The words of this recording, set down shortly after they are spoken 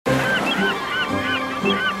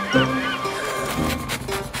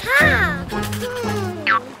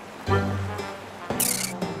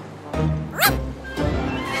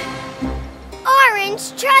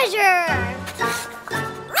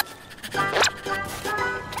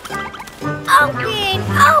Open,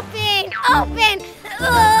 open, open. Oh.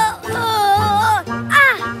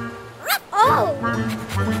 Huh? Oh.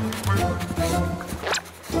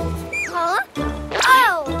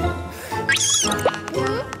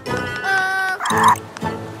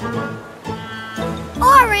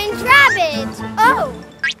 Orange rabbit. Oh.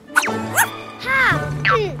 Ha.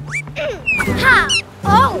 Ha.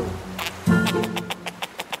 Oh.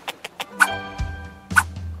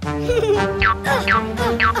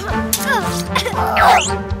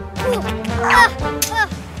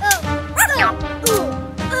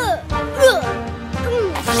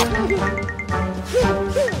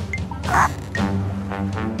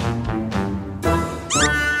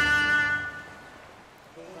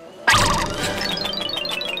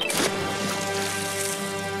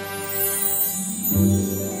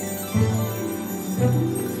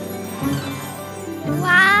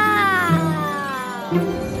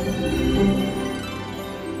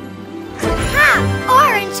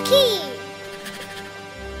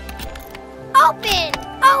 Open!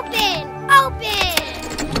 Open! Open!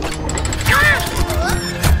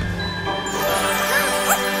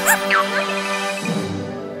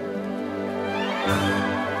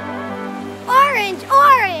 Orange!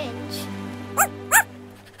 Orange!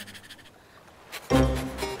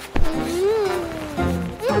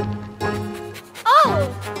 Oh!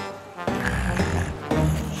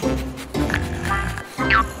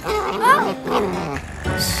 Oh!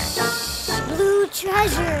 Blue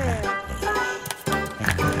treasure!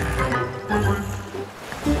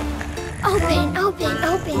 Open, open,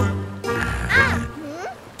 open. Ah.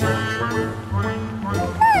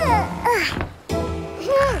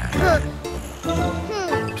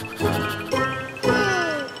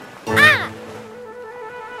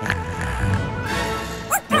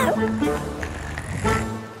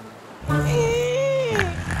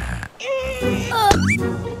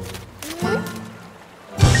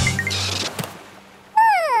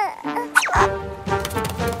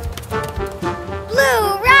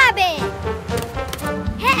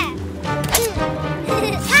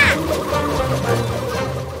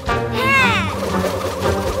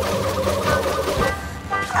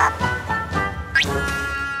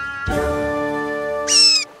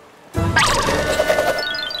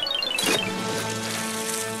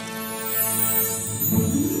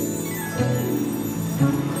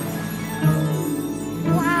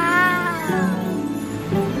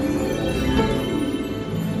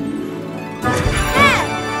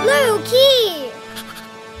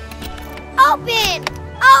 Open!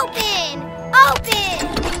 Open! Open!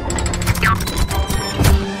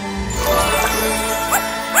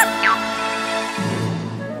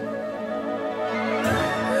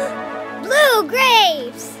 Blue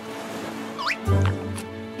grapes!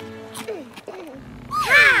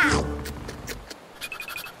 Ha!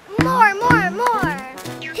 More, more, more!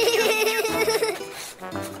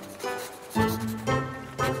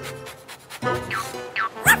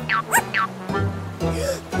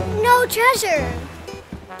 No treasure!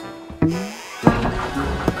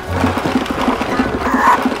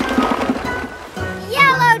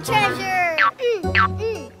 Yellow treasure!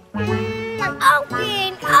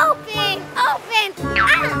 Open! Open! Open!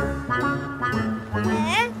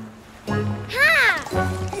 Ha!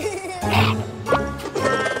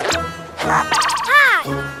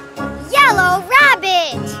 Yellow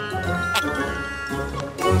rabbit!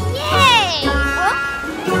 Yay!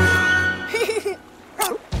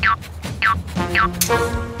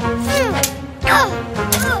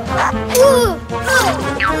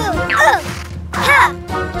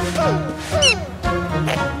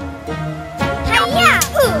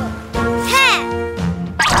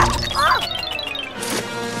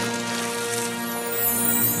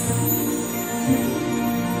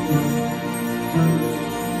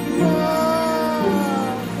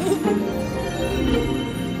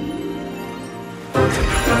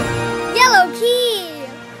 Yellow key!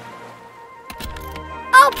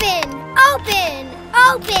 Open! Open!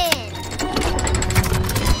 Open!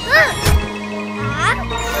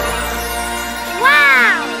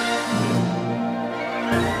 Wow!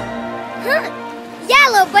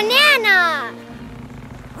 Yellow banana!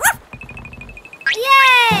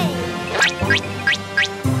 Yay!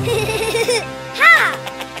 Ha!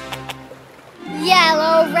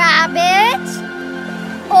 Yellow rabbit!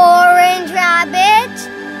 Orange rabbit!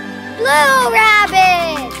 Blue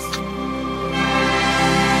rabbit!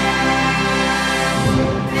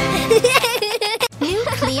 New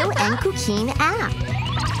Cleo and Cuquín app.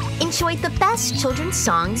 Enjoy the best children's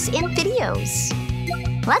songs and videos.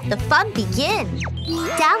 Let the fun begin.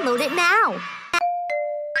 Download it now.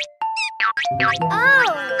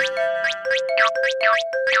 Oh!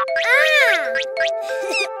 Ah!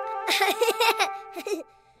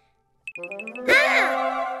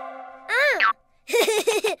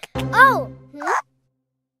 Oh! Oh!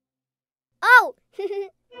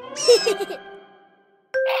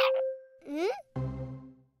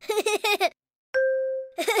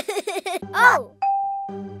 Oh!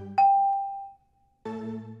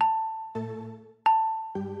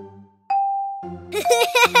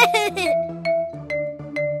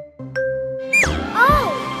 Oh!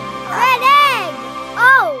 Red egg!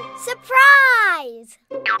 Oh! Surprise!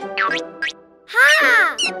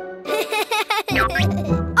 Ha!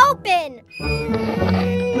 Open!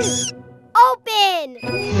 Open!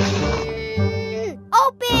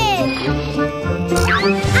 Open!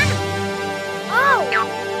 Oh!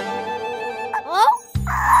 Oh!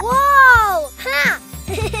 Whoa! Ha!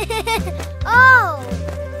 Oh!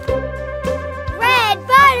 Red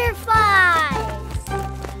butterflies!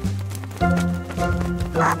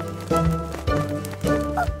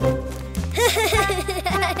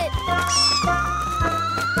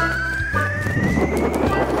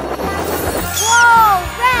 Whoa!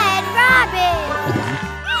 Red rabbit!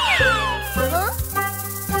 Huh?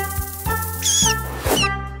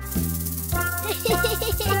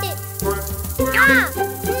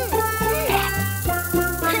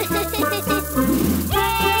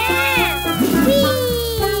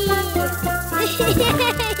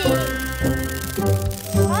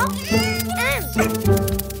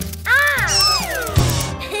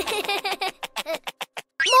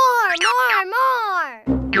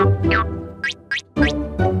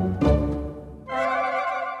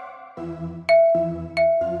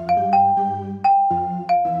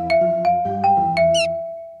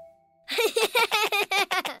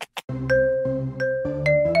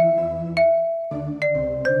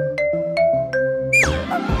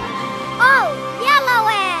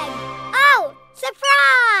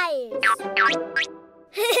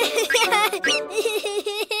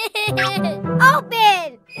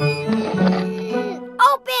 Open!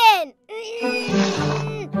 Open!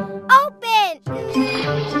 Open!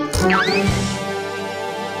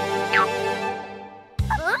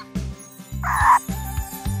 Huh?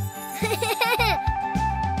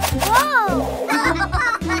 Whoa!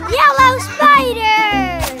 Yellow spider!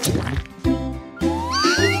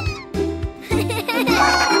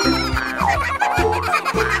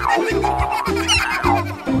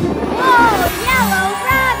 Whoa! Yellow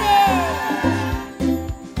rabbit!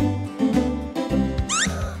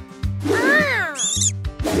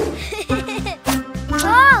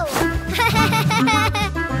 Oh!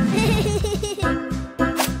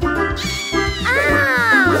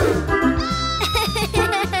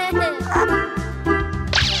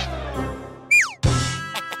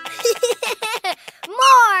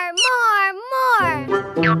 More!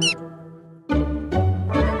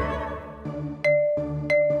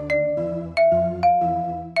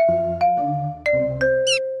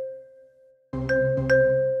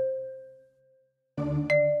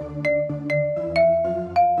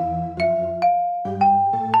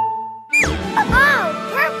 Oh,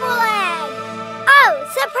 purple egg! Oh,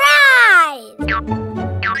 surprise!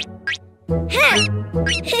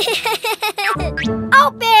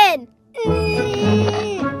 Open!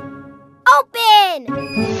 Open!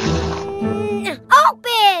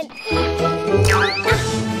 Open!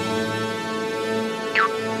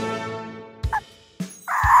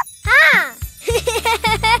 Ha!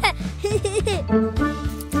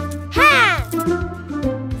 Ha!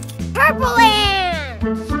 Purple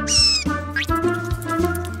ants!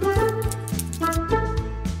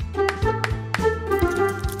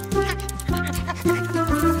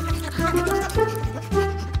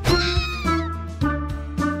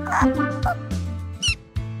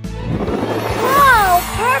 Whoa,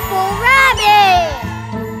 purple rabbit!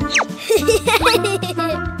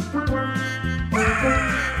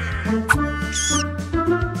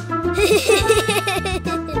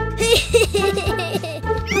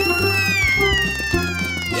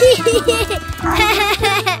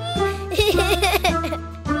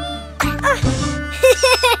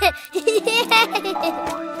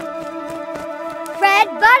 Red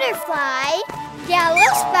butterfly, yellow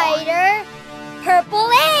spider, purple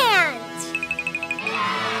ant.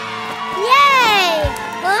 Yay!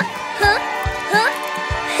 Huh? Huh? Huh?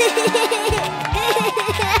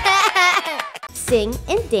 Sing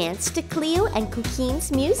and dance to Cleo and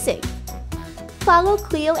Cuquín's music. Follow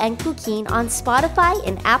Cleo and Cuquín on Spotify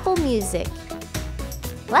and Apple Music.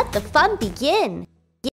 Let the fun begin!